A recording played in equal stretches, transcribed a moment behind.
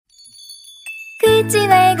긁지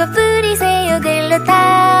말고 뿌리세요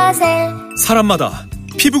글루타셀. 사람마다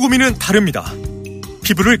피부 고민은 다릅니다.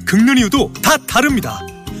 피부를 긁는 이유도 다 다릅니다.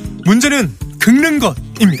 문제는 긁는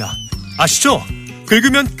것입니다. 아시죠?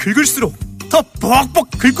 긁으면 긁을수록 더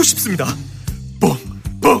뻑뻑 긁고 싶습니다.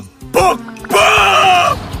 뻑뻑뻑뻑.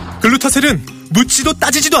 글루타셀은 묻지도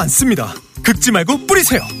따지지도 않습니다. 긁지 말고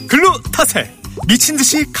뿌리세요. 글루타셀.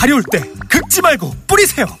 미친듯이 가려울 때 긁지 말고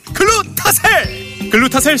뿌리세요. 글루타셀.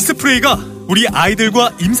 글루타셀 스프레이가 우리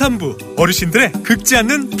아이들과 임산부, 어르신들의 긁지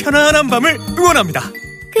않는 편안한 밤을 응원합니다.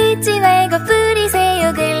 긁지 말고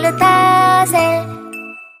뿌리세요 글루타셀.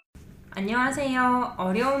 안녕하세요.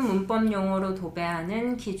 어려운 문법 용어로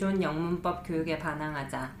도배하는 기존 영문법 교육에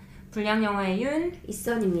반항하자. 불량영어의 윤,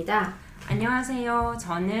 이선입니다. 안녕하세요.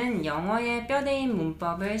 저는 영어의 뼈대인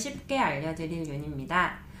문법을 쉽게 알려드릴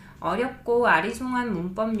윤입니다. 어렵고 아리송한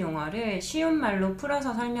문법 용어를 쉬운 말로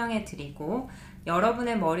풀어서 설명해 드리고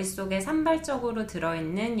여러분의 머릿속에 산발적으로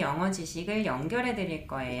들어있는 영어 지식을 연결해 드릴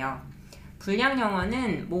거예요.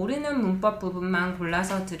 불량영어는 모르는 문법 부분만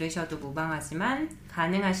골라서 들으셔도 무방하지만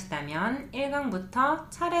가능하시다면 1강부터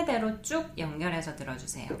차례대로 쭉 연결해서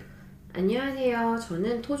들어주세요. 안녕하세요.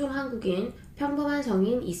 저는 토종 한국인 평범한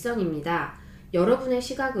성인 이선입니다. 여러분의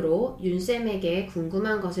시각으로 윤쌤에게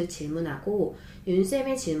궁금한 것을 질문하고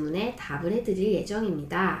윤쌤의 질문에 답을 해드릴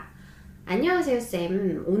예정입니다. 안녕하세요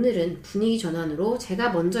쌤. 오늘은 분위기 전환으로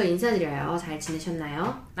제가 먼저 인사드려요. 잘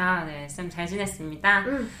지내셨나요? 네, 쌤 잘 지냈습니다.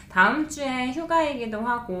 다음 주에 휴가이기도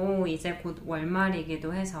하고 이제 곧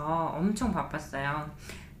월말이기도 해서 엄청 바빴어요.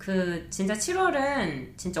 진짜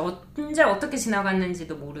 7월은 진짜 언제 어떻게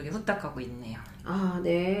지나갔는지도 모르게 후딱 가고 있네요.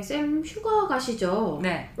 네. 쌤 휴가 가시죠?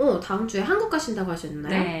 네. 다음 주에 한국 가신다고 하셨나요?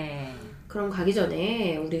 네. 그럼 가기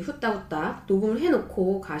전에 우리 후딱후딱 녹음을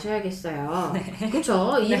해놓고 가셔야겠어요. 네.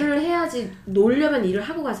 그쵸? 네. 일을 해야지. 놀려면 일을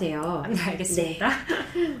하고 가세요. 네, 알겠습니다.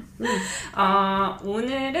 네.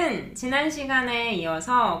 오늘은 지난 시간에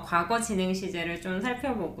이어서 과거 진행 시제를 좀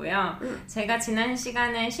살펴보고요. 제가 지난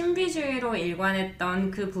시간에 신비주의로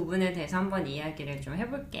일관했던 그 부분에 대해서 한번 이야기를 좀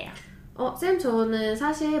해볼게요. 쌤 저는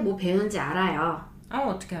사실 뭐 배우는지 알아요.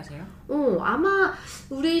 어떻게 하세요? 아마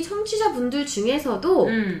우리 청취자분들 중에서도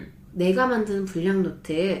내가 만든 분량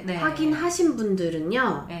노트 네. 확인하신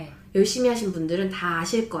분들은요. 네. 열심히 하신 분들은 다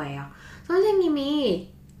아실 거예요. 선생님이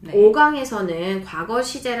네. 5강에서는 과거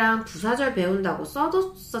시제랑 부사절 배운다고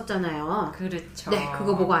써뒀었잖아요. 그렇죠. 네,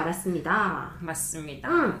 그거 보고 알았습니다.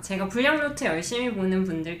 맞습니다. 제가 분량 노트 열심히 보는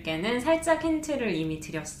분들께는 살짝 힌트를 이미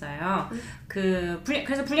드렸어요.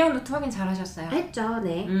 그래서 분량 노트 확인 잘 하셨어요? 했죠,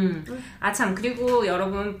 네. 참, 그리고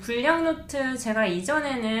여러분, 분량 노트 제가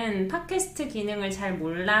이전에는 팟캐스트 기능을 잘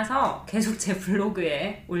몰라서 계속 제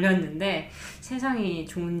블로그에 올렸는데 세상이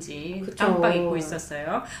좋은지 깜빡 잊고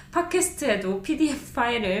있었어요. 팟캐스트에도 PDF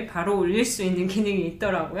파일을 바로 올릴 수 있는 기능이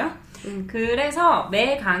있더라고요. 그래서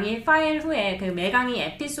매 강의 파일 후에, 매 강의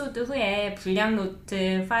에피소드 후에 분량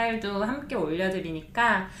노트 파일도 함께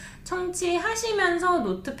올려드리니까 청취하시면서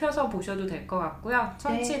노트 펴서 보셔도 될 것 같고요.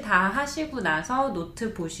 청취 네. 다 하시고 나서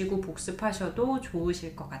노트 보시고 복습하셔도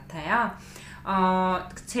좋으실 것 같아요.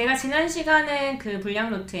 제가 지난 시간에 그 분량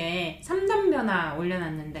노트에 3단 변화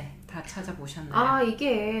올려놨는데 다 찾아보셨나요?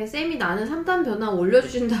 이게 쌤이 나는 3단 변화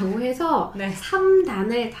올려주신다고 해서 네.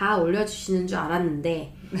 3단을 다 올려주시는 줄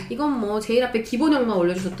알았는데 네. 이건 뭐 제일 앞에 기본형만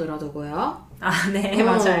올려주셨더라고요. 네,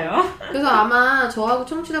 맞아요. 그래서 아마 저하고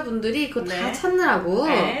청취자분들이 그거 네. 다 찾느라고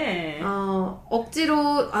네.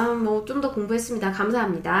 억지로 뭐 좀 더 공부했습니다.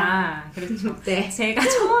 감사합니다. 그렇죠. 네. 제가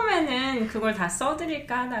처음에는 그걸 다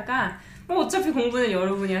써드릴까 하다가 어차피 공부는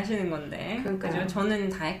여러분이 하시는 건데. 그러니까요. 그죠? 저는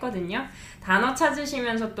다 했거든요. 단어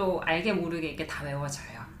찾으시면서 또 알게 모르게 이렇게 다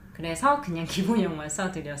외워져요. 그래서 그냥 기본형만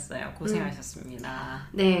써드렸어요. 고생하셨습니다.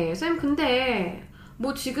 네, 쌤 근데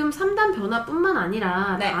뭐 지금 3단 변화뿐만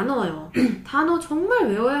아니라 네. 단어요. 단어 정말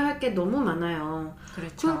외워야 할 게 너무 많아요.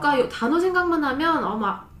 그렇죠. 그러니까 단어 생각만 하면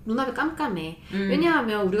막 눈앞이 깜깜해.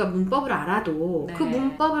 왜냐하면 우리가 문법을 알아도 네. 그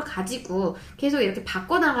문법을 가지고 계속 이렇게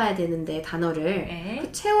바꿔나가야 되는데 단어를 네.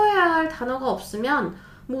 채워야 할 단어가 없으면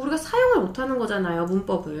뭐 우리가 사용을 못하는 거잖아요.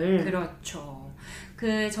 문법을. 그렇죠.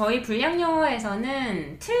 저희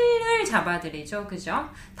불량영어에서는 틀을 잡아드리죠. 그죠?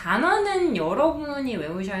 단어는 여러분이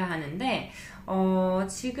외우셔야 하는데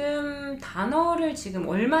지금 단어를 지금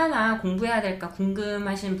얼마나 공부해야 될까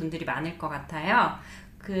궁금하신 분들이 많을 것 같아요.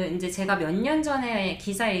 이제 제가 몇 년 전에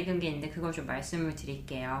기사 읽은 게 있는데 그걸 좀 말씀을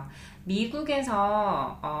드릴게요.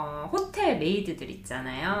 미국에서 호텔 메이드들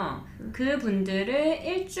있잖아요. 그분들을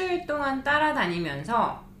일주일 동안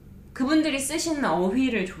따라다니면서 그분들이 쓰시는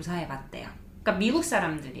어휘를 조사해 봤대요. 그러니까 미국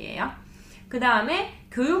사람들이에요. 그 다음에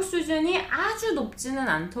교육 수준이 아주 높지는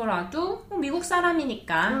않더라도 미국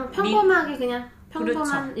사람이니까 평범하게 그냥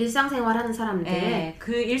평범한 그렇죠. 일상생활 하는 사람들. 네,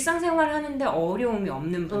 그 일상생활 하는데 어려움이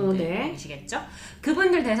없는 분들이시겠죠? 네.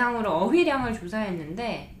 그분들 대상으로 어휘량을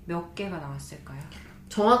조사했는데 몇 개가 나왔을까요?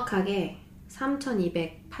 정확하게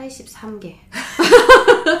 3,283개.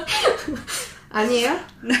 아니에요?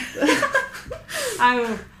 네. 아유,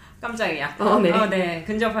 깜짝이야. 네. 네,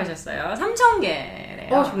 근접하셨어요.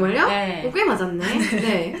 3,000개래요. 정말요? 네. 꽤 맞았네.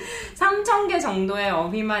 네. 3,000개 정도의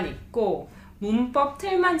어휘만 있고 문법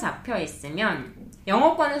틀만 잡혀 있으면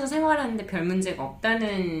영어권에서 생활하는데 별 문제가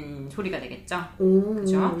없다는 소리가 되겠죠.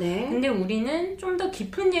 그죠? 네. 근데 우리는 좀 더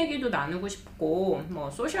깊은 얘기도 나누고 싶고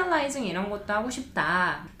뭐 소셜라이징 이런 것도 하고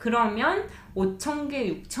싶다. 그러면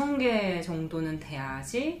 5,000개, 6,000개 정도는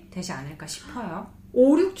되지 않을까 싶어요.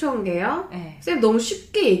 5, 6천 개요? 네. 쌤 너무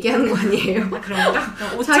쉽게 얘기하는 거 아니에요? 그런가?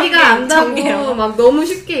 자기가 안다고 막 너무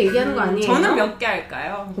쉽게 얘기하는 거 아니에요? 저는 몇 개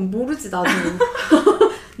할까요? 모르지 나도.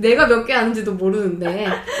 내가 몇 개 아는지도 모르는데.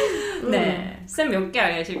 네, 쌤 몇 개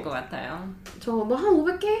알려실 것 같아요? 저 뭐 한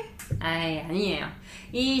 500개? 아니에요.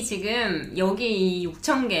 이 지금 여기 이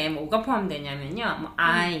 6,000개 뭐가 포함되냐면요. 뭐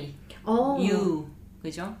I, you,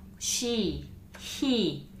 그죠? She,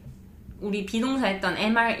 he. 우리 비동사 했던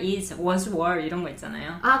MR, is, was, were 이런 거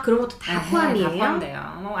있잖아요. 그런 것도 다 포함이에요? 다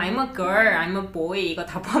포함돼요. 뭐 I'm a girl, I'm a boy 이거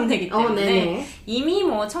다 포함되기 때문에 네네. 이미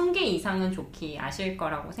뭐 1,000개 이상은 좋게 아실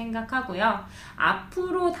거라고 생각하고요.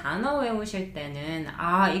 앞으로 단어 외우실 때는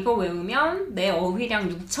이거 외우면 내 어휘량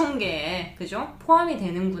 6,000개에 그죠? 포함이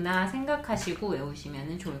되는구나 생각하시고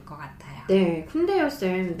외우시면 좋을 것 같아요. 네, 근데요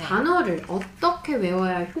쌤, 단어를 어떻게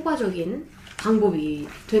외워야 효과적인 방법이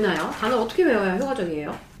되나요? 단어 어떻게 외워야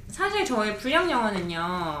효과적이에요? 사실 저희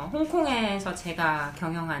불량영어는요, 홍콩에서 제가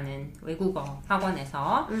경영하는 외국어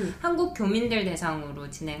학원에서 한국 교민들 대상으로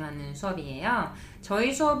진행하는 수업이에요.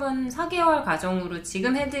 저희 수업은 4개월 과정으로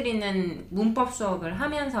지금 해드리는 문법 수업을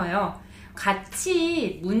하면서요,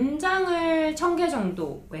 같이 문장을 1,000개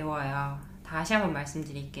정도 외워요. 다시 한번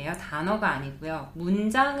말씀드릴게요. 단어가 아니고요.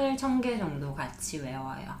 문장을 1,000개 정도 같이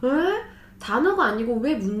외워요. 단어가 아니고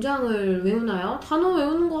왜 문장을 외우나요? 단어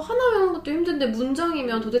외우는 거 하나 외우는 것도 힘든데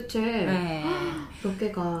문장이면 도대체 몇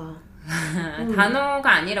개가...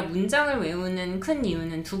 단어가 아니라 문장을 외우는 큰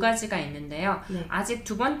이유는 2가지가 있는데요. 네. 아직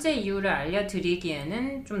 2번째 이유를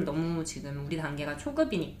알려드리기에는 좀 너무 지금 우리 단계가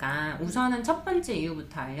초급이니까 우선은 첫 번째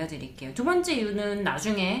이유부터 알려드릴게요. 2번째 이유는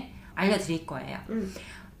나중에 알려드릴 거예요.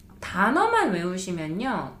 단어만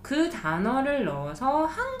외우시면요, 그 단어를 넣어서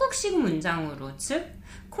한국식 문장으로, 즉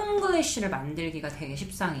콩글리시를 만들기가 되게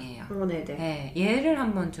십상이에요. 네네. 네, 예를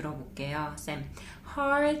한번 들어볼게요. 쌤,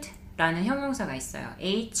 hard라는 형용사가 있어요.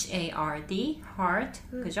 H-A-R-D, hard,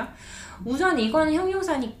 그죠? 우선 이거는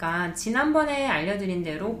형용사니까 지난번에 알려드린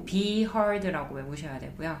대로 be hard라고 외우셔야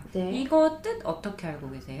되고요. 네. 이거 뜻 어떻게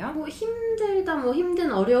알고 계세요? 뭐 힘들다, 뭐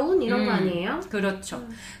힘든, 어려운 이런 거 아니에요? 그렇죠.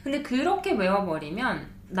 근데 그렇게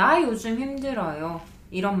외워버리면 나 요즘 힘들어요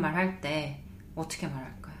이런 말 할 때 어떻게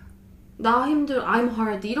말할까요? 나 힘들어, I'm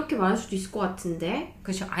hard 이렇게 말할 수도 있을 것 같은데.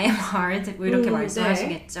 그렇죠. I am hard 뭐 이렇게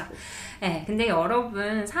말씀하시겠죠. 네, 근데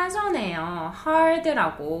여러분 사전에요,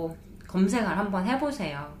 hard라고 검색을 한번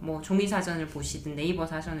해보세요. 뭐 종이사전을 보시든 네이버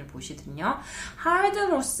사전을 보시든요.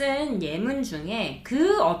 hard로 쓴 예문 중에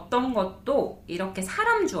그 어떤 것도 이렇게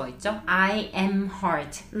사람 주어 있죠. I am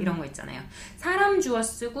hard 이런 거 있잖아요. 사람 주어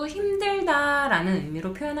쓰고 힘들다라는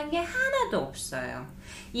의미로 표현한 게 하나도 없어요.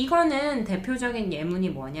 이거는 대표적인 예문이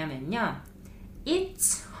뭐냐면요.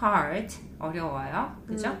 It's hard, 어려워요.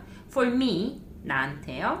 그죠? For me,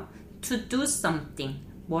 나한테요. To do something,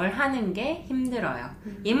 뭘 하는 게 힘들어요.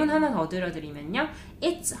 예문 하나 더 들어드리면요.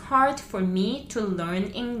 It's hard for me to learn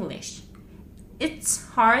English.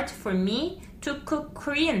 It's hard for me to cook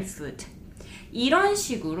Korean food. 이런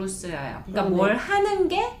식으로 쓰여요. 그러니까 뭘 하는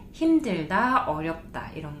게 힘들다,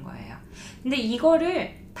 어렵다 이런 거예요. 근데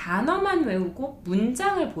이거를 단어만 외우고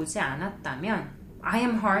문장을 보지 않았다면 I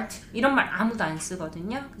am hard 이런 말 아무도 안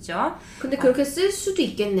쓰거든요. 그죠? 근데 그렇게 쓸 수도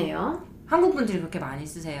있겠네요. 한국 분들이 그렇게 많이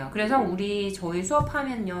쓰세요. 그래서 저희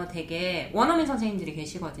수업하면요, 되게 원어민 선생님들이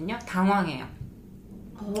계시거든요. 당황해요.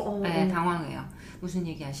 네, 당황해요. 무슨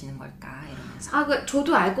얘기 하시는 걸까 이러면서.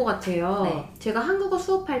 저도 알 것 같아요. 네. 제가 한국어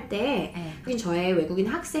수업할 때 저의 외국인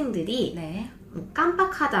학생들이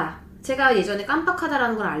깜빡하다. 제가 예전에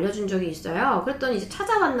깜빡하다라는 걸 알려준 적이 있어요. 그랬더니 이제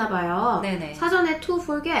찾아봤나 봐요. 네네. 사전에 to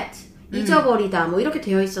forget, 잊어버리다 뭐 이렇게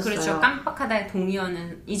되어 있었어요. 그렇죠. 깜빡하다의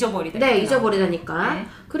동의어는 잊어버리다. 네, 잊어버리다니까. 네.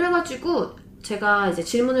 그래가지고 제가 이제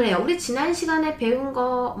질문을 해요. 우리 지난 시간에 배운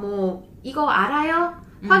거 뭐 이거 알아요?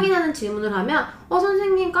 확인하는 질문을 하면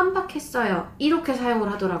선생님 깜빡했어요. 이렇게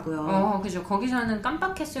사용을 하더라고요. 그죠. 거기서는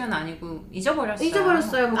깜빡했어요는 아니고 잊어버렸어요.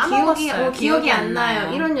 잊어버렸어요. 뭐 기억이 안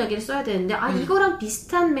나요. 이런 얘기를 써야 되는데 이거랑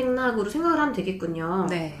비슷한 맥락으로 생각을 하면 되겠군요.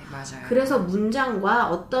 네, 맞아요. 그래서 문장과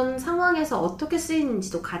어떤 상황에서 어떻게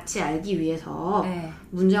쓰이는지도 같이 알기 위해서 네.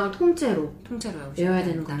 문장을 통째로 외워야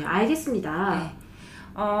되는군요. 알겠습니다. 네.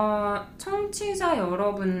 청취자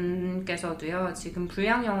여러분께서도요, 지금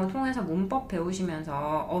불량영어 통해서 문법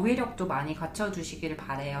배우시면서 어휘력도 많이 갖춰주시기를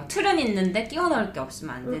바래요. 틀은 있는데 끼워 넣을 게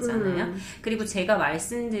없으면 안 되잖아요. 그리고 제가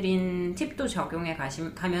말씀드린 팁도 적용해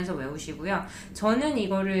가면서 외우시고요. 저는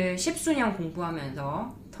이거를 10수년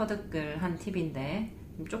공부하면서 터득을 한 팁인데,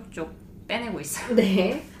 쪽쪽 빼내고 있어요.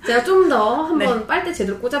 네. 제가 좀 더 한번 빨대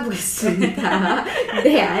제대로 꽂아보겠습니다.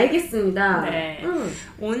 네, 알겠습니다. 네.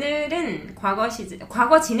 오늘은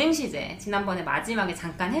과거 진행 시제, 지난번에 마지막에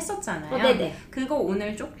잠깐 했었잖아요. 네네. 그거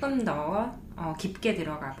오늘 조금 더 깊게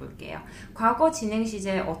들어가 볼게요. 과거 진행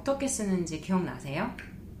시제 어떻게 쓰는지 기억나세요?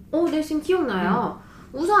 네, 지금 기억나요.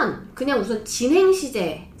 우선 진행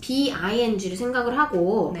시제 BING를 생각을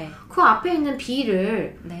하고 네. 그 앞에 있는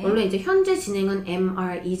B를 네. 원래 이제 현재 진행은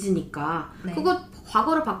MR is니까 네. 그거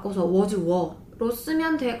과거를 바꿔서 was were로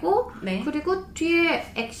쓰면 되고 네. 그리고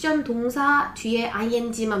뒤에 액션 동사 뒤에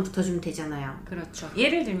ING만 붙어주면 되잖아요. 그렇죠.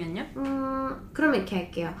 예를 들면요? 그럼 이렇게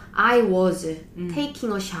할게요. I was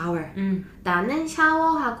taking a shower. 나는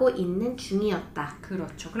샤워하고 있는 중이었다.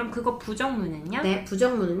 그렇죠. 그럼 그거 부정문은요? 네,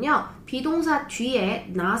 부정문은요. 비동사 뒤에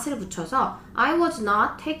not을 붙여서 I was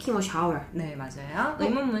not taking a shower. 네, 맞아요.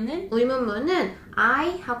 의문문은? 의문문은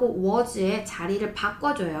I 하고 was의 자리를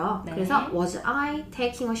바꿔줘요. 네. 그래서 was I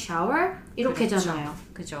taking a shower? 이렇게 잖아요.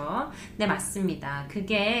 그죠? 네, 맞습니다.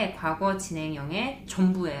 그게 과거 진행형의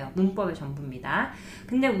전부예요. 문법의 전부입니다.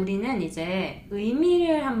 근데 우리는 이제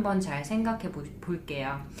의미를 한번 잘 생각해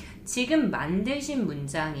볼게요. 지금 만드신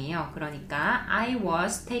문장이요. 그러니까 I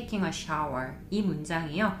was taking a shower. 이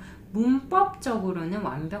문장이요. 문법적으로는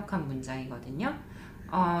완벽한 문장이거든요.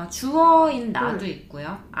 주어인 나도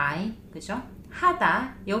있고요. I, 그죠?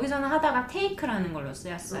 하다. 여기서는 하다가 take라는 걸로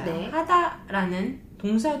쓰였어요. 네. 하다라는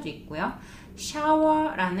동사도 있고요.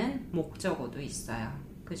 shower라는 목적어도 있어요.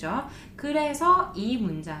 그죠? 그래서 이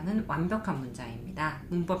문장은 완벽한 문장입니다.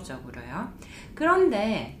 문법적으로요.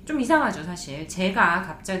 그런데 좀 이상하죠, 사실. 제가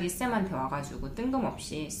갑자기 쌤한테 와가지고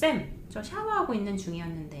뜬금없이 쌤, 저 샤워하고 있는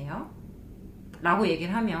중이었는데요? 라고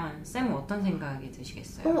얘기를 하면 쌤은 어떤 생각이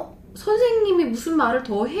드시겠어요? 선생님이 무슨 말을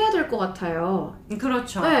더 해야 될 것 같아요.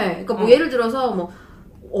 그렇죠. 네, 그러니까 예를 들어서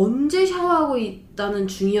언제 샤워하고 있다는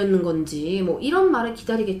중이었는 건지 이런 말을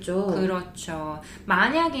기다리겠죠. 그렇죠.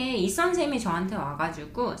 만약에 이 선생님이 저한테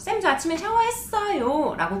와가지고 쌤 저 아침에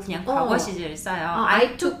샤워했어요 라고 그냥 과거 시제를 써요.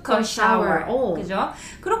 I took a shower. 그죠?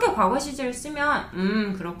 그렇게 과거 시제를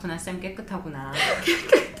쓰면 그렇구나, 쌤 깨끗하구나.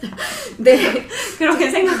 네. 그렇게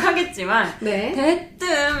생각하겠지만 네.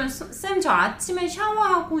 대뜸 쌤 저 아침에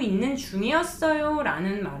샤워하고 있는 중이었어요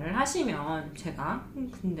라는 말을 하시면 제가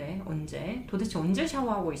근데 도대체 언제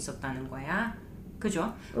샤워하고 있었다는 거야?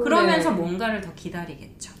 그죠? 그러면서 네. 뭔가를 더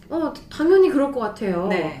기다리겠죠. 당연히 그럴 것 같아요.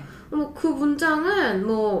 네. 그 문장은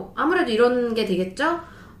아무래도 이런 게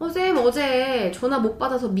되겠죠? 쌤 어제 전화 못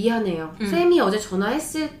받아서 미안해요. 쌤이 어제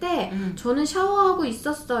전화했을 때 저는 샤워하고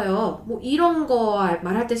있었어요. 이런 거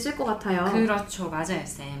말할 때 쓸 것 같아요. 그렇죠. 맞아요,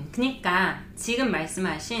 쌤. 그러니까 지금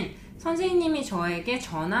말씀하신 선생님이 저에게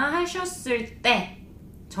전화하셨을 때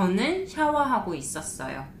저는 샤워하고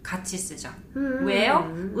있었어요. 같이 쓰죠. 왜요?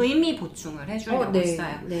 의미 보충을 해주려고 네,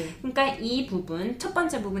 써요. 네. 그러니까 이 부분, 첫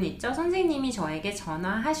번째 부분 있죠? 선생님이 저에게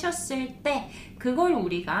전화하셨을 때 그걸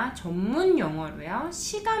우리가 전문 용어로요.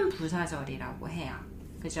 시간 부사절이라고 해요.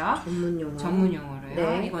 그죠? 전문 용어로요.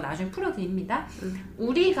 네. 이거 나중에 풀어드립니다.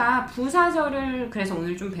 우리가 부사절을 그래서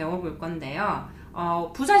오늘 좀 배워볼 건데요.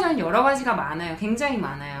 부사절은 여러 가지가 많아요. 굉장히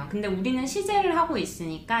많아요. 근데 우리는 시제를 하고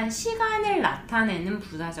있으니까 시간을 나타내는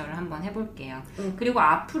부사절을 한번 해볼게요. 그리고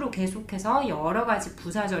앞으로 계속해서 여러 가지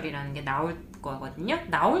부사절이라는 게 나올 거거든요.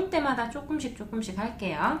 나올 때마다 조금씩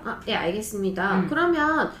할게요. 네, 알겠습니다.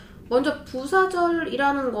 그러면 먼저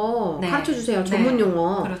부사절이라는 거 네. 가르쳐주세요. 전문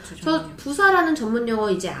용어. 그렇죠. 저 부사라는 전문 용어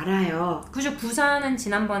이제 알아요. 그죠. 부사는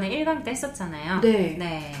지난번에 1강 때 했었잖아요.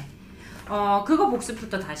 네. 그거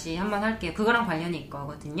복습부터 다시 한번 할게요. 그거랑 관련이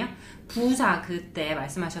있거든요. 부사, 그때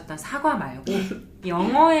말씀하셨던 사과 말고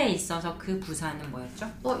영어에 있어서 그 부사는 뭐였죠?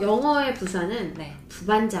 영어의 부사는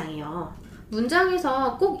부반장이요.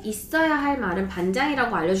 문장에서 꼭 있어야 할 말은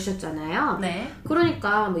반장이라고 알려주셨잖아요. 네.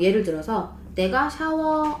 그러니까 예를 들어서 내가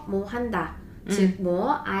샤워 한다. 즉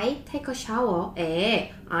I take a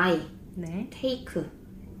shower에 I take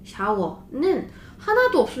shower는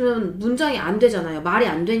하나도 없으면 문장이 안 되잖아요. 말이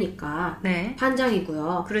안 되니까. 네.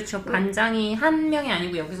 반장이고요. 그렇죠. 반장이 한 명이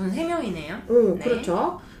아니고 여기서는 3명이네요. 오, 네.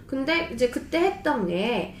 그렇죠. 근데 이제 그때 했던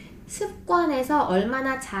게 습관에서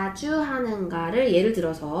얼마나 자주 하는가를 예를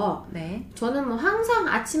들어서 네. 저는 뭐 항상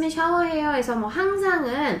아침에 샤워해요 해서 뭐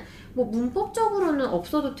항상은 뭐 문법적으로는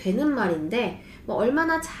없어도 되는 말인데 뭐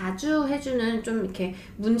얼마나 자주 해주는 좀 이렇게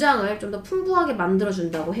문장을 좀 더 풍부하게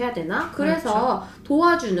만들어준다고 해야 되나? 그래서 그렇죠.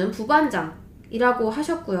 도와주는 부반장이라고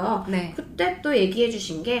하셨고요. 네. 그때 또 얘기해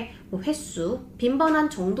주신 게 뭐 횟수, 빈번한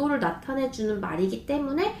정도를 나타내주는 말이기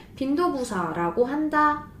때문에 빈도부사라고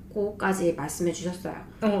한다고까지 말씀해 주셨어요.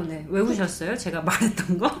 네. 외우셨어요? 제가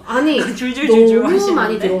말했던 거? 아니, 줄줄줄줄 너무 하시는데.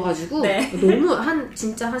 많이 들어가지고 네. 너무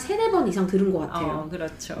진짜 한 3-4번 이상 들은 것 같아요.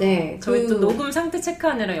 그렇죠. 네, 저희 또 녹음 상태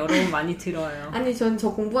체크하느라 여러 번 많이 들어요. 아니, 전 저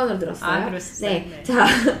공부하느라 들었어요. 그럴 수 있어요. 네. 네. 자,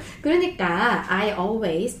 그러니까 I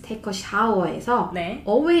always take a shower에서 네.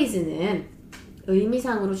 always는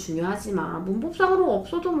의미상으로 중요하지만 문법상으로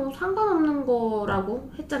없어도 뭐 상관없는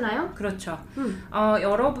거라고 했잖아요. 그렇죠.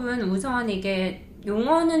 여러분 우선 이게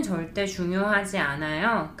용어는 절대 중요하지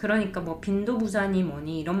않아요. 그러니까 뭐 빈도부사니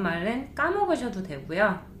뭐니 이런 말은 까먹으셔도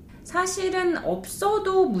되고요. 사실은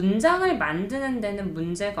없어도 문장을 만드는 데는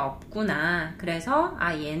문제가 없구나. 그래서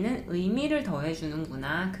얘는 의미를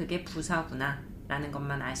더해주는구나. 그게 부사구나. 라는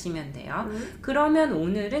것만 아시면 돼요. 그러면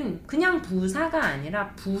오늘은 그냥 부사가 아니라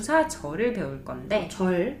부사절을 배울 건데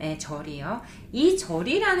절. 네, 절이요. 이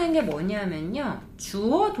절이라는 게 뭐냐면요.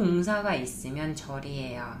 주어 동사가 있으면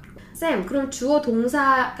절이에요. 쌤, 그럼 주어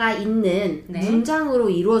동사가 있는 네. 문장으로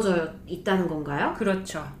이루어져 있다는 건가요?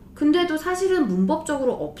 그렇죠. 근데도 사실은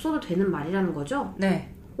문법적으로 없어도 되는 말이라는 거죠?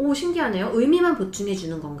 네. 오, 신기하네요. 의미만 보충해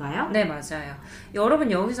주는 건가요? 네, 맞아요. 여러분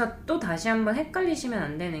여기서 또 다시 한번 헷갈리시면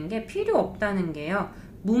안 되는 게 필요 없다는 게요.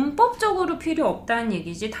 문법적으로 필요 없다는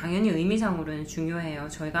얘기지 당연히 의미상으로는 중요해요.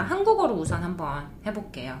 저희가 한국어로 우선 한번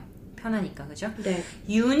해볼게요. 편하니까, 그죠? 네.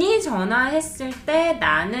 윤이 전화했을 때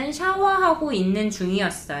나는 샤워하고 있는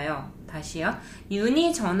중이었어요. 다시요.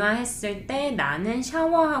 윤이 전화했을 때 나는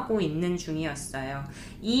샤워하고 있는 중이었어요.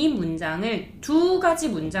 이 문장을 2가지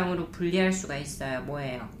문장으로 분리할 수가 있어요.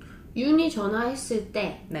 뭐예요? 윤이 전화했을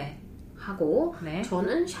때 네. 하고 네.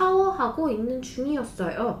 저는 샤워하고 있는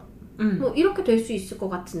중이었어요. 뭐 이렇게 될 수 있을 것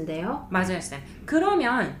같은데요. 맞아요, 쌤.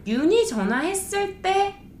 그러면 윤이 전화했을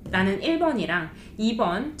때 라는 1번이랑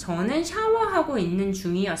 2번 저는 샤워하고 있는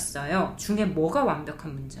중이었어요. 중에 뭐가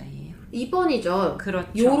완벽한 문장이에요? 2번이죠. 그렇죠.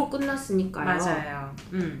 요로 끝났으니까요. 맞아요.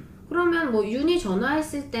 그러면 뭐 윤이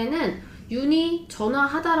전화했을 때는 윤이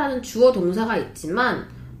전화하다라는 주어 동사가 있지만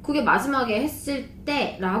그게 마지막에 했을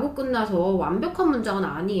때 라고 끝나서 완벽한 문장은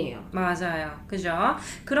아니에요. 맞아요. 그죠?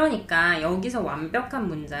 그러니까 여기서 완벽한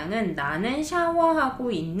문장은 나는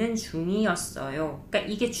샤워하고 있는 중이었어요.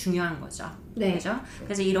 그러니까 이게 중요한 거죠. 네. 그죠?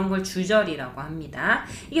 그래서 이런 걸 주절이라고 합니다.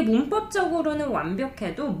 이게 문법적으로는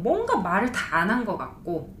완벽해도 뭔가 말을 다 안 한 것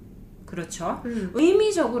같고 그렇죠?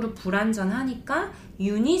 의미적으로 불완전하니까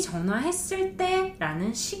윤이 전화했을 때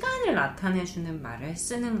라는 시간을 나타내주는 말을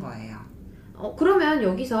쓰는 거예요. 그러면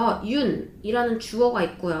여기서 윤이라는 주어가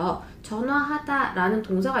있고요. 전화하다 라는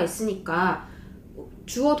동사가 있으니까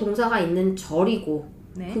주어 동사가 있는 절이고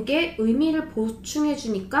네. 그게 의미를 보충해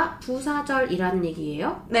주니까 부사절이라는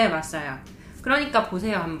얘기예요? 네, 맞아요. 그러니까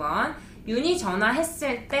보세요 한번. 윤이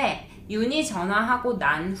전화했을 때, 윤이 전화하고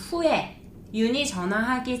난 후에, 윤이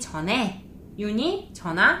전화하기 전에, 윤이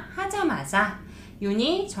전화하자마자,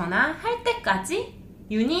 윤이 전화할 때까지,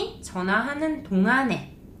 윤이 전화하는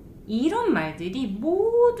동안에 이런 말들이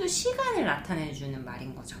모두 시간을 나타내주는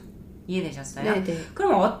말인 거죠. 이해되셨어요? 네네.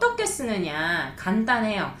 그럼 어떻게 쓰느냐?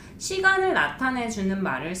 간단해요. 시간을 나타내주는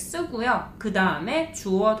말을 쓰고요. 그 다음에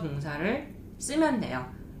주어 동사를 쓰면 돼요.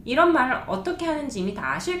 이런 말을 어떻게 하는지 이미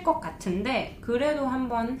다 아실 것 같은데 그래도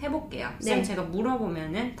한번 해볼게요. 네. 쌤 제가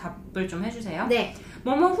물어보면은 답을 좀 해주세요. 네.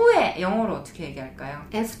 뭐뭐 후에 영어로 어떻게 얘기할까요?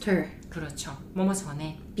 After, 그렇죠. 뭐뭐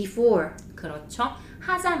전에. before, 그렇죠.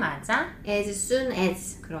 하자마자. as soon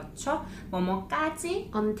as, 그렇죠. 뭐뭐까지.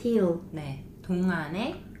 until, 네.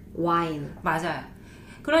 동안에. while. 맞아요.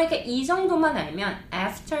 그러니까 이 정도만 알면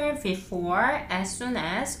after, before, as soon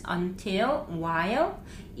as, until, while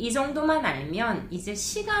이 정도만 알면 이제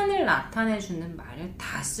시간을 나타내주는 말을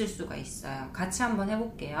다 쓸 수가 있어요. 같이 한번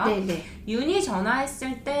해볼게요. 네네. 윤이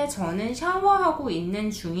전화했을 때 저는 샤워하고 있는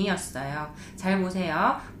중이었어요. 잘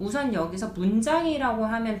보세요. 우선 여기서 문장이라고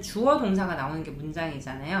하면 주어 동사가 나오는 게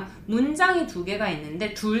문장이잖아요. 문장이 2개가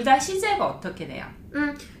있는데 둘 다 시제가 어떻게 돼요?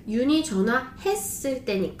 윤이 전화했을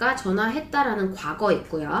때니까 전화했다라는 과거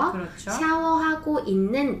있고요. 그렇죠. 샤워하고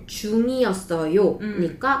있는 중이었어요.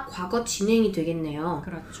 그러니까 과거 진행이 되겠네요.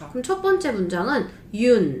 그렇죠. 그럼 첫 번째 문장은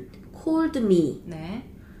윤 called me. 네.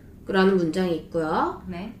 라는 문장이 있고요.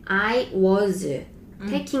 네. I was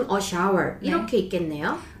taking a shower. 이렇게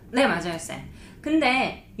있겠네요. 네, 맞아요, 쌤.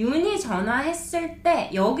 근데 윤이 전화했을 때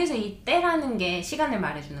여기서 이 때라는 게 시간을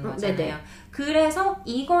말해주는 거잖아요. 네네. 그래서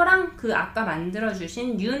이거랑 그 아까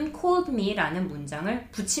만들어주신 윤 called me라는 문장을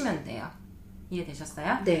붙이면 돼요.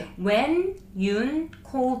 이해되셨어요? 네. When 윤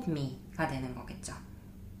called me가 되는 거겠죠.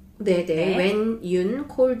 네네. 네. When Yoon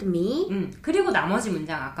called me. 그리고 나머지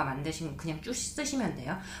문장 아까 만드신 거 그냥 쭉 쓰시면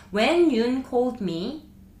돼요. When Yoon called me,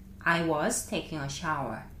 I was taking a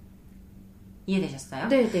shower. 이해되셨어요?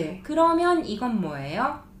 네네. 그러면 이건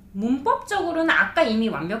뭐예요? 문법적으로는 아까 이미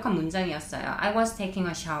완벽한 문장이었어요. I was taking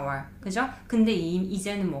a shower. 그죠? 근데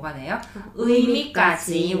이제는 뭐가 돼요?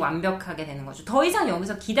 의미까지 완벽하게 되는 거죠. 더 이상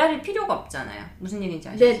여기서 기다릴 필요가 없잖아요. 무슨 얘기인지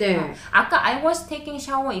아시죠? 네네. 아까 I was taking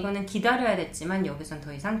shower 이거는 기다려야 됐지만 여기선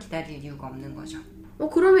더 이상 기다릴 이유가 없는 거죠.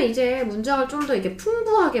 그러면 이제 문장을 좀 더 이렇게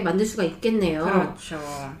풍부하게 만들 수가 있겠네요. 그렇죠.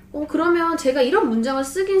 그러면 제가 이런 문장을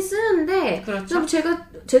쓰긴 쓰는데 그렇죠. 좀 제가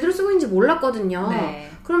제대로 쓰고 있는지 몰랐거든요. 네.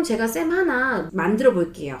 그럼 제가 쌤 하나 만들어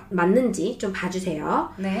볼게요. 맞는지 좀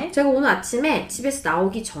봐주세요. 네. 제가 오늘 아침에 집에서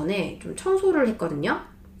나오기 전에 좀 청소를 했거든요.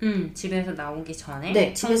 집에서 나오기 전에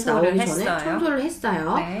네, 집에서 나오기 전에 했어요. 청소를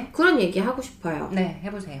했어요. 네. 그런 얘기 하고 싶어요. 네,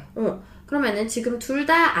 해보세요. 그러면은 지금 둘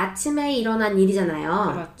다 아침에 일어난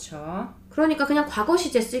일이잖아요. 그렇죠. 그러니까 그냥 과거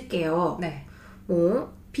시제 쓸게요. 네.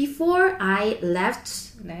 Before I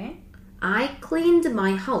left, 네. I cleaned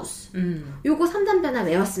my house. 요거 3단변화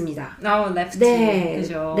외웠습니다. left. 네,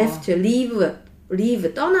 그죠. left,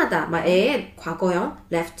 leave, 떠나다. 애의 과거형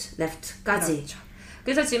left까지. 그렇죠.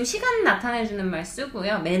 그래서 지금 시간 나타내주는 말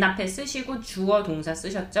쓰고요. 맨 앞에 쓰시고 주어 동사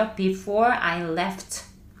쓰셨죠? Before I left.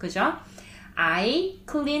 그죠? I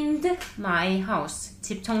cleaned my house.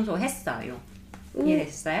 집 청소했어요.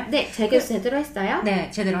 이해됐어요? 네, 제대로 했어요?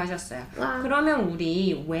 네, 제대로 하셨어요. 와. 그러면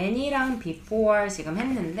우리 when이랑 before 지금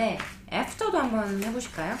했는데 after도 한번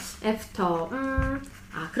해보실까요? After.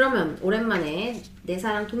 그러면 오랜만에 내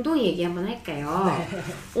사랑 동동이 얘기 한번 할게요.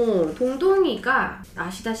 동동이가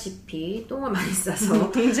아시다시피 똥을 많이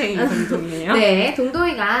싸서 동생이 동동이에요? 네,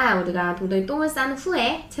 우리가 동동이 똥을 싼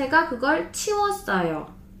후에 제가 그걸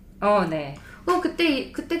치웠어요. 네.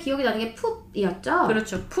 그때 기억이 나는 게 풋이었죠?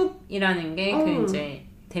 그렇죠. 풋이라는 게 그 이제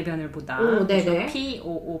대변을 보다. 네네.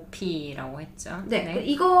 POOP라고 했죠. 네.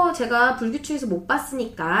 이거 제가 불규칙해서 못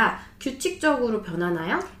봤으니까 규칙적으로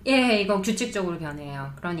변하나요? 예, 이거 규칙적으로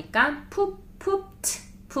변해요. 그러니까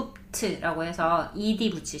푸프트라고 해서 ed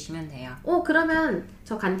붙이시면 돼요. 그러면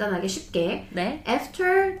저 간단하게 쉽게 네.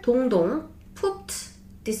 After 동동 pooped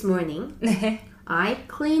this morning, 네. I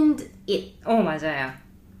cleaned it. 맞아요.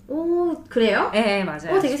 그래요? 네,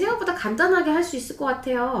 맞아요. 되게 생각보다 간단하게 할 수 있을 것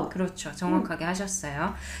같아요. 그렇죠. 정확하게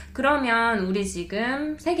하셨어요. 그러면 우리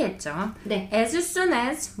지금 3개 했죠? 네. As soon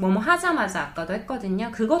as 뭐뭐 하자마자 아까도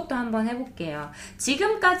했거든요. 그것도 한번 해볼게요.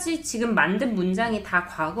 지금까지 지금 만든 문장이 다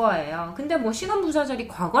과거예요. 근데 뭐 시간 부사절이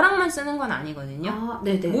과거랑만 쓰는 건 아니거든요.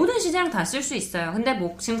 네네. 모든 시제랑 다 쓸 수 있어요. 근데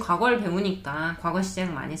뭐 지금 과거를 배우니까 과거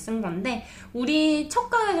시제랑 많이 쓴 건데 우리 첫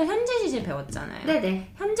강에서 현재 시제 배웠잖아요.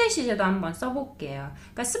 네네. 현재 시제도 한번 써볼게요.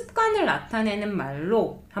 그러니까 습관을 나타내는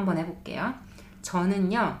말로 한번 해볼게요.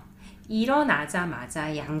 저는요,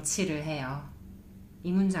 일어나자마자 양치를 해요.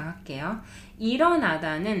 이 문장 할게요.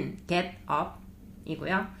 일어나다는 get up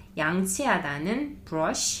이고요. 양치하다는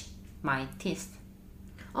brush my teeth.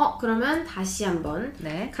 그러면 다시 한번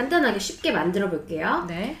네. 간단하게 쉽게 만들어 볼게요.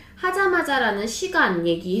 네. 하자마자라는 시간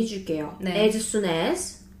얘기해 줄게요. 네. As soon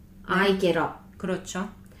as I get up. 그렇죠.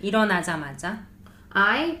 일어나자마자.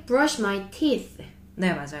 I brush my teeth.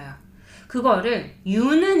 네, 맞아요. 그거를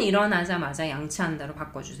you는 일어나자마자 양치한다로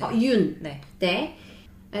바꿔주세요. 윤. 네. 네.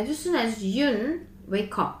 As soon as Yoon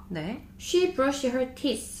wake up, 네. she brushed her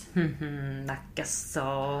teeth.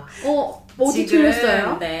 낚였어. 어디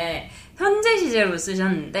틀렸어요? 네. 현재 시제로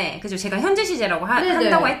쓰셨는데, 그죠? 제가 현재 시제라고 네네.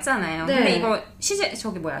 한다고 했잖아요. 네. 근데 이거 시제,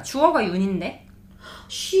 주어가 윤인데?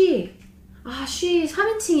 she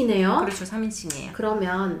 3인칭이네요. 그렇죠. 3인칭이에요.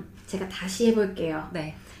 그러면 제가 다시 해볼게요.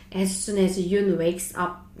 네. As soon as Yoon wakes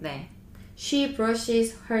up, 네. she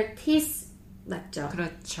brushes her teeth. 맞죠?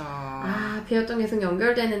 그렇죠. 배웠던 게 계속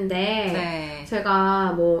연결되는데 네.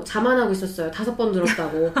 제가 자만하고 있었어요. 5번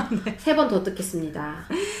들었다고. 네. 3번 더 듣겠습니다.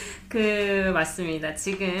 맞습니다.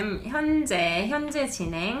 지금 현재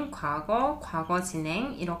진행, 과거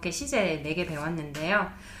진행 이렇게 시제 4개 배웠는데요.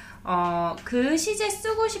 그 시제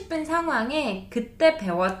쓰고 싶은 상황에 그때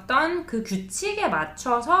배웠던 그 규칙에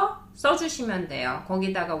맞춰서 써주시면 돼요.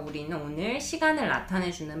 거기다가 우리는 오늘 시간을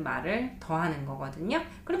나타내주는 말을 더하는 거거든요.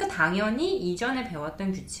 그러니까 당연히 이전에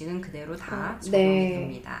배웠던 규칙은 그대로 다 적용이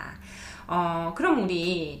됩니다. 그럼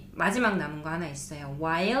우리 마지막 남은 거 하나 있어요.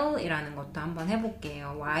 while이라는 것도 한번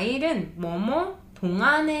해볼게요. while은 뭐뭐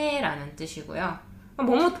동안에 라는 뜻이고요.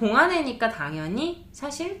 뭐뭐 동안에니까 당연히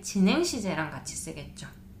사실 진행 시제랑 같이 쓰겠죠.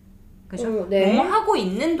 그죠? 뭐뭐 하고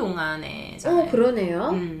있는 동안에잖아요.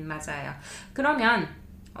 그러네요. 맞아요. 그러면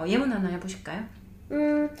예문 하나 해보실까요?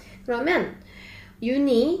 그러면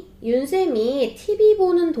윤쌤이 TV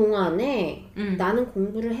보는 동안에 나는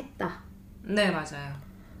공부를 했다. 네, 맞아요.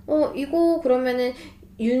 이거 그러면은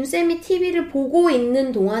윤쌤이 TV를 보고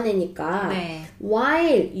있는 동안에니까 네.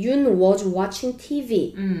 while Yun was watching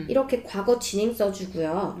TV 이렇게 과거 진행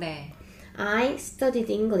써주고요. 네. I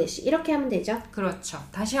studied English 이렇게 하면 되죠? 그렇죠.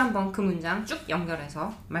 다시 한번 그 문장 쭉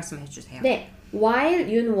연결해서 말씀해 주세요. 네. While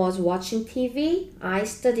Yun was watching TV, I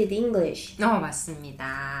studied English.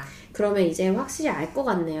 맞습니다. 그러면 이제 확실히 알 것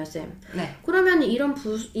같네요, 쌤. 네. 그러면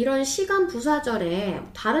이런 시간 부사절에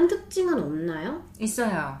다른 특징은 없나요?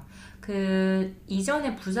 있어요. 그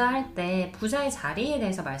이전에 부사할 때 부사의 자리에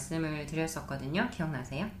대해서 말씀을 드렸었거든요.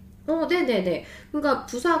 기억나세요? 네네네. 그러니까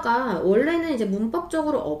부사가 원래는 이제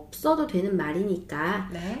문법적으로 없어도 되는 말이니까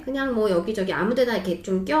네. 그냥 뭐 여기저기 아무데나 이렇게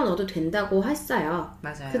좀 끼워 넣어도 된다고 했어요.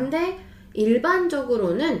 맞아요. 근데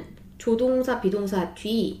일반적으로는 조동사, 비동사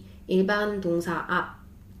뒤, 일반 동사 앞,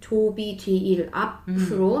 조비 뒤일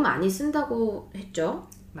앞으로 많이 쓴다고 했죠.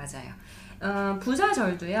 맞아요.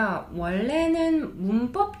 부사절도요. 원래는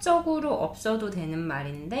문법적으로 없어도 되는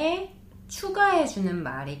말인데 추가해주는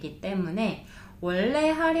말이기 때문에 원래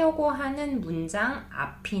하려고 하는 문장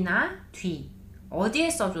앞이나 뒤 어디에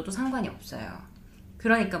써줘도 상관이 없어요.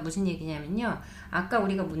 그러니까 무슨 얘기냐면요. 아까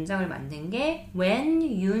우리가 문장을 만든 게 When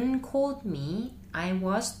Yoon called me, I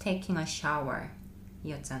was taking a shower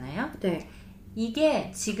이었잖아요. 네. 이게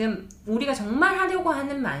지금 우리가 정말 하려고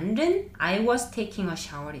하는 말은 I was taking a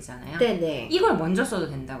shower이잖아요. 네네. 이걸 먼저 써도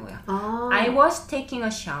된다고요. I was taking a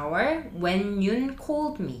shower when Yoon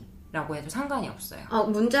called me 라고 해도 상관이 없어요.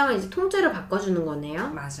 문장을 이제 통째로 바꿔주는 거네요.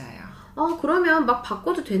 맞아요. 그러면 막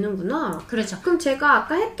바꿔도 되는구나. 그렇죠. 그럼 제가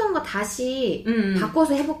아까 했던 거 다시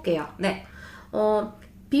바꿔서 해볼게요. 네.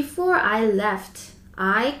 Before I left,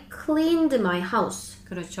 I cleaned my house.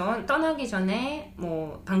 그렇죠. 떠나기 전에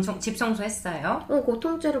뭐 집 청소했어요. 그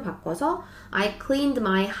통째로 바꿔서 I cleaned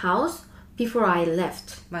my house before I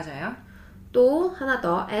left. 맞아요. 또 하나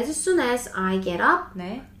더. As soon as I get up,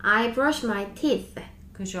 네. I brush my teeth.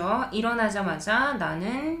 그죠. 일어나자마자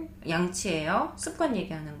나는 양치해요. 습관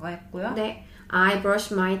얘기하는 거 했고요. 네. I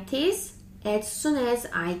brush my teeth as soon as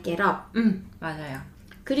I get up. 맞아요.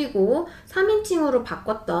 그리고 3인칭으로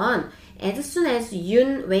바꿨던 as soon as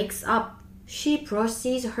Yoon wakes up, she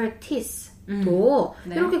brushes her teeth. 도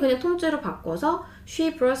네. 이렇게 그냥 통째로 바꿔서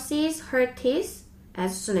she brushes her teeth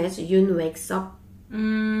as soon as Yoon wakes up.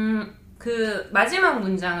 그 마지막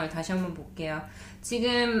문장을 다시 한번 볼게요.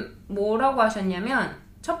 지금 뭐라고 하셨냐면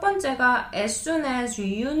첫 번째가 as soon as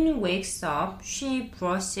Yoon wakes up, she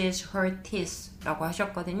brushes her teeth 라고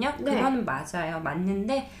하셨거든요. 네. 그거는 맞아요.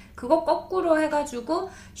 맞는데 그거 거꾸로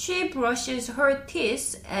해가지고 she brushes her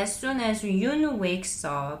teeth as soon as Yoon wakes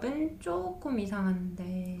up은 조금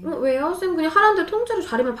이상한데 왜요? 쌤 그냥 하라는데 통째로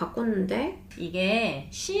자리만 바꿨는데. 이게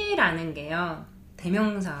she라는 게요.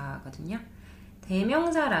 대명사거든요.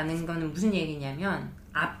 대명사라는 거는 무슨 얘기냐면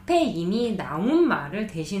앞에 이미 나온 말을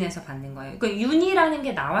대신해서 받는 거예요. 그러니까 윤이라는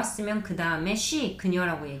게 나왔으면 그 다음에 she,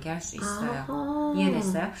 그녀라고 얘기할 수 있어요.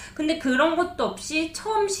 이해됐어요? 근데 그런 것도 없이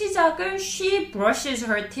처음 시작을 she brushes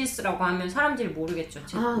her teeth라고 하면 사람들이 모르겠죠.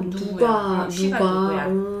 누구야? she가 누구야?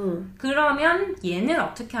 그러면 얘는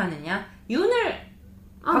어떻게 하느냐? 윤을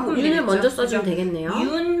윤을 먼저 써주면 되겠네요.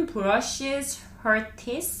 Yoon brushes her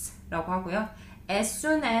teeth라고 하고요. As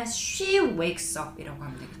soon as she wakes up 이라고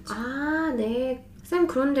하면 되겠죠. 네. 쌤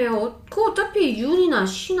그런데요. 그 어차피 윤이나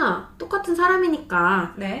she나 똑같은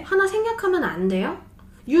사람이니까 네. 하나 생략하면 안 돼요?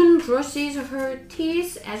 Yoon brushes her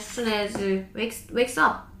teeth as soon as wakes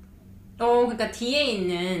up. 그러니까 뒤에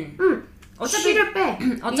있는 어차피 she를 빼.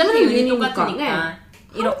 어차피 윤이 똑같으니까. 네.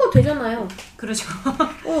 한거 되잖아요. 그렇죠.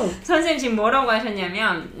 선생님 지금 뭐라고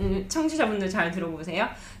하셨냐면 청취자분들 잘 들어보세요.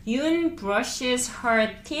 Yoon brushes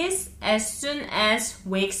her teeth as soon as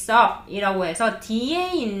wakes up 이라고 해서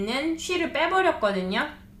뒤에 있는 she를 빼버렸거든요.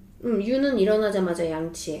 윤은 일어나자마자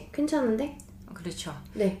양치해. 괜찮은데? 그렇죠.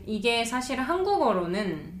 네. 이게 사실은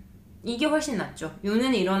한국어로는 이게 훨씬 낫죠.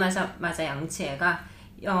 윤은 일어나자마자 양치해가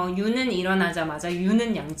유는 일어나자마자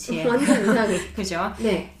유는 양치해. 완전 이상해. 그죠?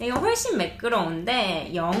 네. 이거 훨씬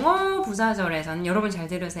매끄러운데 영어 부사절에서는 여러분 잘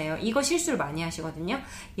들으세요. 이거 실수를 많이 하시거든요.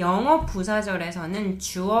 영어 부사절에서는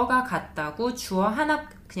주어가 같다고 주어 하나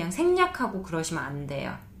그냥 생략하고 그러시면 안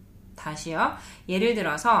돼요. 다시요. 예를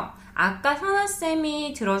들어서 아까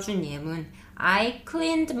선아쌤이 들어준 예문 I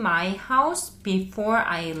cleaned my house before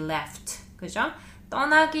I left. 그죠?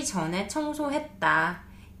 떠나기 전에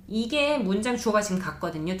청소했다. 이게 문장 주어가 지금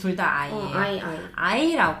같거든요. 둘 다 I예요.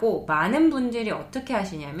 I라고 많은 분들이 어떻게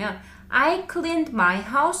하시냐면 I cleaned my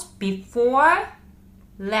house before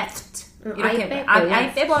left. 이렇게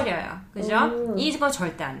I 빼버려요. 그죠? 이거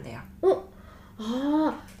절대 안 돼요.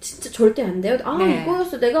 아, 진짜 절대 안 돼요? 네.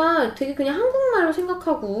 이거였어. 내가 되게 그냥 한국말로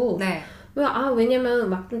생각하고. 네. 왜냐면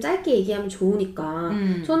막 좀 짧게 얘기하면 좋으니까.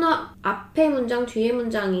 저는 앞에 문장, 뒤에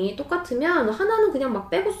문장이 똑같으면 하나는 그냥 막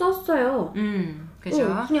빼고 썼어요.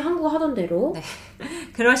 그죠? 그냥 한국어 하던 대로. 네.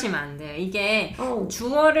 그러시면 안 돼요. 이게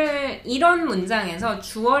주어를, 이런 문장에서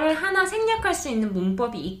주어를 하나 생략할 수 있는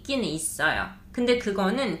문법이 있기는 있어요. 근데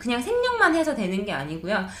그거는 그냥 생략만 해서 되는 게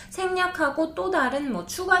아니고요. 생략하고 또 다른 뭐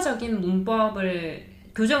추가적인 문법을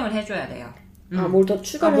교정을 해줘야 돼요. 뭘 더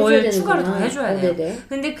추가를 해줘야 되는구나. 추가를 더 해줘야 돼요. 네네.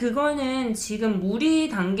 근데 그거는 지금 무리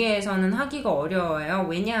단계에서는 하기가 어려워요.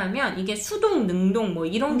 왜냐하면 이게 수동, 능동 뭐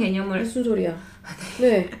이런 개념을 무슨 소리야?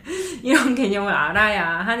 네. 이런 개념을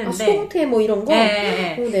알아야 하는데 수동태 뭐 이런 거?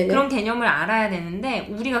 네. 그런 개념을 알아야 되는데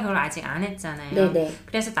우리가 그걸 아직 안 했잖아요. 네네.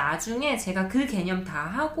 그래서 나중에 제가 그 개념 다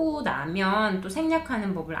하고 나면 또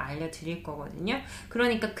생략하는 법을 알려드릴 거거든요.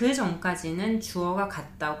 그러니까 그 전까지는 주어가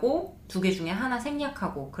같다고 두 개 중에 하나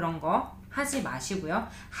생략하고 그런 거 하지 마시고요.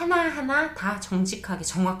 하나하나 다 정직하게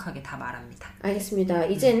정확하게 다 말합니다. 알겠습니다.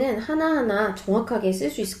 이제는 하나하나 정확하게 쓸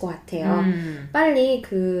수 있을 것 같아요. 빨리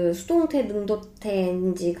그 수동태,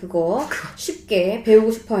 능동태인지 그거 쉽게 배우고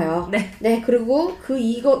싶어요. 네. 그리고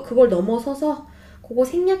그걸 넘어서서 그거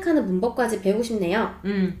생략하는 문법까지 배우고 싶네요.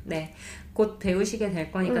 네. 곧 배우시게 될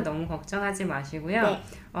거니까 너무 걱정하지 마시고요. 네.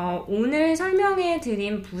 오늘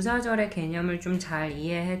설명해드린 부사절의 개념을 좀 잘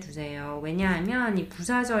이해해 두세요. 왜냐하면 이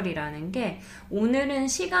부사절이라는 게 오늘은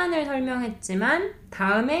시간을 설명했지만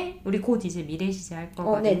다음에 우리 곧 이제 미래시제 할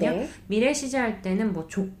거거든요. 미래시제 할 때는 뭐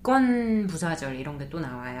조건 부사절 이런 게 또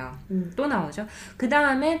나와요. 또 나오죠. 그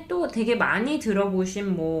다음에 또 되게 많이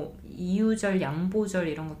들어보신 뭐 이유절, 양보절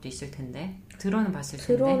이런 것도 있을 텐데 들어는 봤을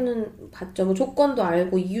텐데. 들어는 봤죠. 뭐 조건도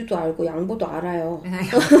알고 이유도 알고 양보도 알아요.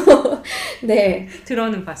 네.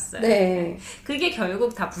 들어는 봤어요. 네. 그게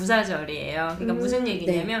결국 다 부사절이에요. 그러니까 무슨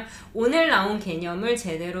얘기냐면 오늘 나온 개념을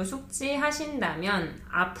제대로 숙지하신다면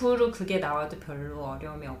앞으로 그게 나와도 별로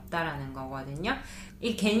어려움이 없다라는 거거든요.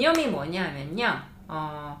 이 개념이 뭐냐면요.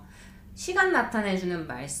 시간 나타내주는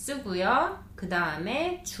말 쓰고요. 그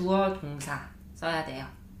다음에 주어 동사 써야 돼요.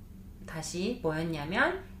 다시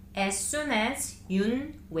뭐였냐면 As soon as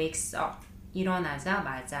Yoon wakes up.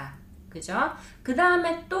 일어나자마자. 그죠? 그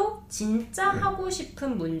다음에 또 진짜 하고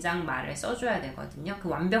싶은 문장 말을 써줘야 되거든요. 그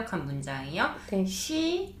완벽한 문장이요. 네.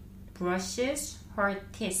 She brushes her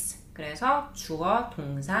teeth. 그래서 주어,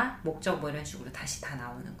 동사, 목적 뭐 이런 식으로 다시 다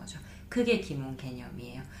나오는 거죠. 그게 기본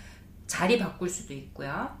개념이에요. 자리 바꿀 수도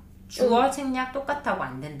있고요. 주어 생략 똑같다고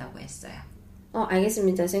안 된다고 했어요.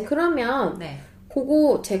 알겠습니다. 선생님. 그러면 네.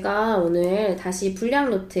 그거 제가 오늘 다시 분량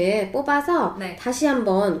노트 뽑아서 다시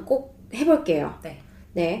한번 꼭 해볼게요.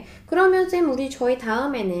 네. 그러면 쌤 저희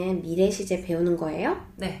다음에는 미래 시제 배우는 거예요?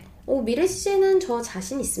 네. 미래 시제는 저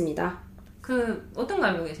자신 있습니다. 어떤 거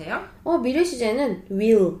알고 계세요? 미래 시제는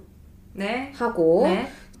will 하고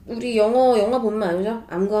우리 영화 보면 알죠?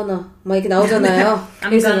 I'm gonna 막 이렇게 나오잖아요.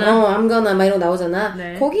 I'm gonna 막 이런 거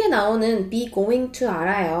나오잖아. 거기에 나오는 be going to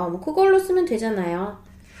알아요. 뭐 그걸로 쓰면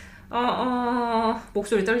되잖아요.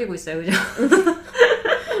 목소리 떨리고 있어요, 그죠?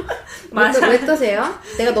 왜 떠세요?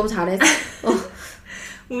 내가 너무 잘해서?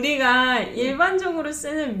 우리가 일반적으로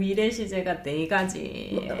쓰는 미래 시제가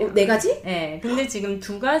 4가지예요. 4가지? 네. 근데 지금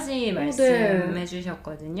 2가지 말씀해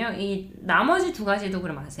주셨거든요. 이 나머지 2가지도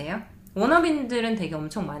그럼 아세요? 원어민들은 되게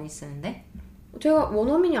엄청 많이 쓰는데? 제가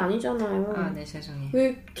원어민이 아니잖아요. 네, 죄송해요.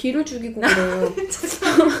 왜 기를 죽이고 그래요?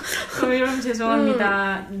 여러분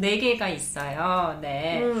죄송합니다. 4개가 있어요.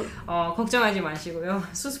 네. 걱정하지 마시고요.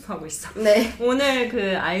 수습하고 있어. 네.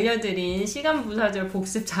 오늘 알려드린 시간 부사절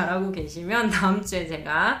복습 잘하고 계시면 다음 주에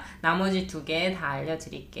제가 나머지 2개 다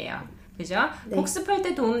알려드릴게요. 그죠? 네. 복습할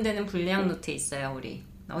때 도움되는 분량 노트 있어요, 우리.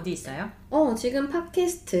 어디 있어요? 지금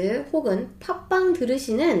팟캐스트 혹은 팟빵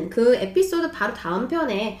들으시는 그 에피소드 바로 다음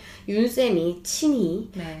편에 윤쌤이 친히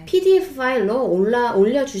PDF 파일로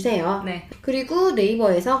올려주세요. 그리고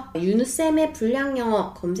네이버에서 윤쌤의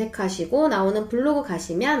불량영어 검색하시고 나오는 블로그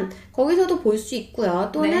가시면 거기서도 볼 수 있고요.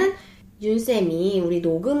 또는 윤쌤이 우리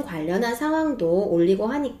녹음 관련한 상황도 올리고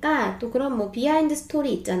하니까 또 그런 뭐 비하인드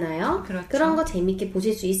스토리 있잖아요. 그렇죠. 그런 거 재밌게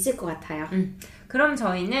보실 수 있을 것 같아요. 그럼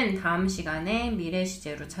저희는 다음 시간에 미래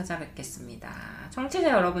시제로 찾아뵙겠습니다. 청취자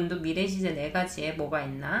여러분도 미래 시제 4가지에 뭐가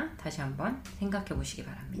있나 다시 한번 생각해 보시기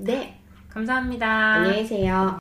바랍니다. 네. 감사합니다. 안녕히 계세요.